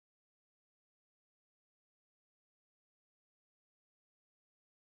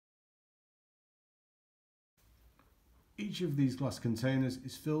Each of these glass containers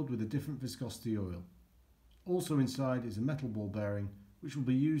is filled with a different viscosity oil. Also inside is a metal ball bearing which will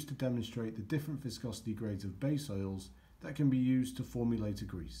be used to demonstrate the different viscosity grades of base oils that can be used to formulate a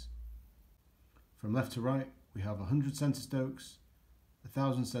grease. From left to right we have 100 centistokes,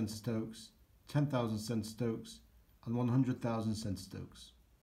 1000 centistokes, 10,000 centistokes and 100,000 centistokes.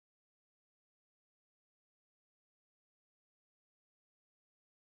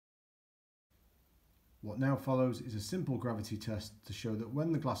 What now follows is a simple gravity test to show that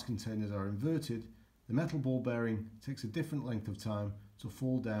when the glass containers are inverted, the metal ball bearing takes a different length of time to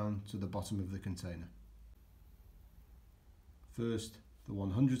fall down to the bottom of the container. First, the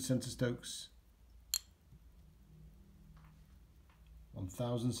 100 centistokes,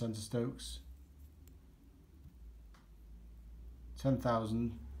 1000 centistokes,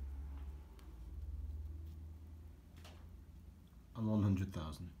 10,000 and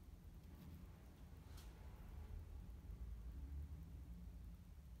 100,000.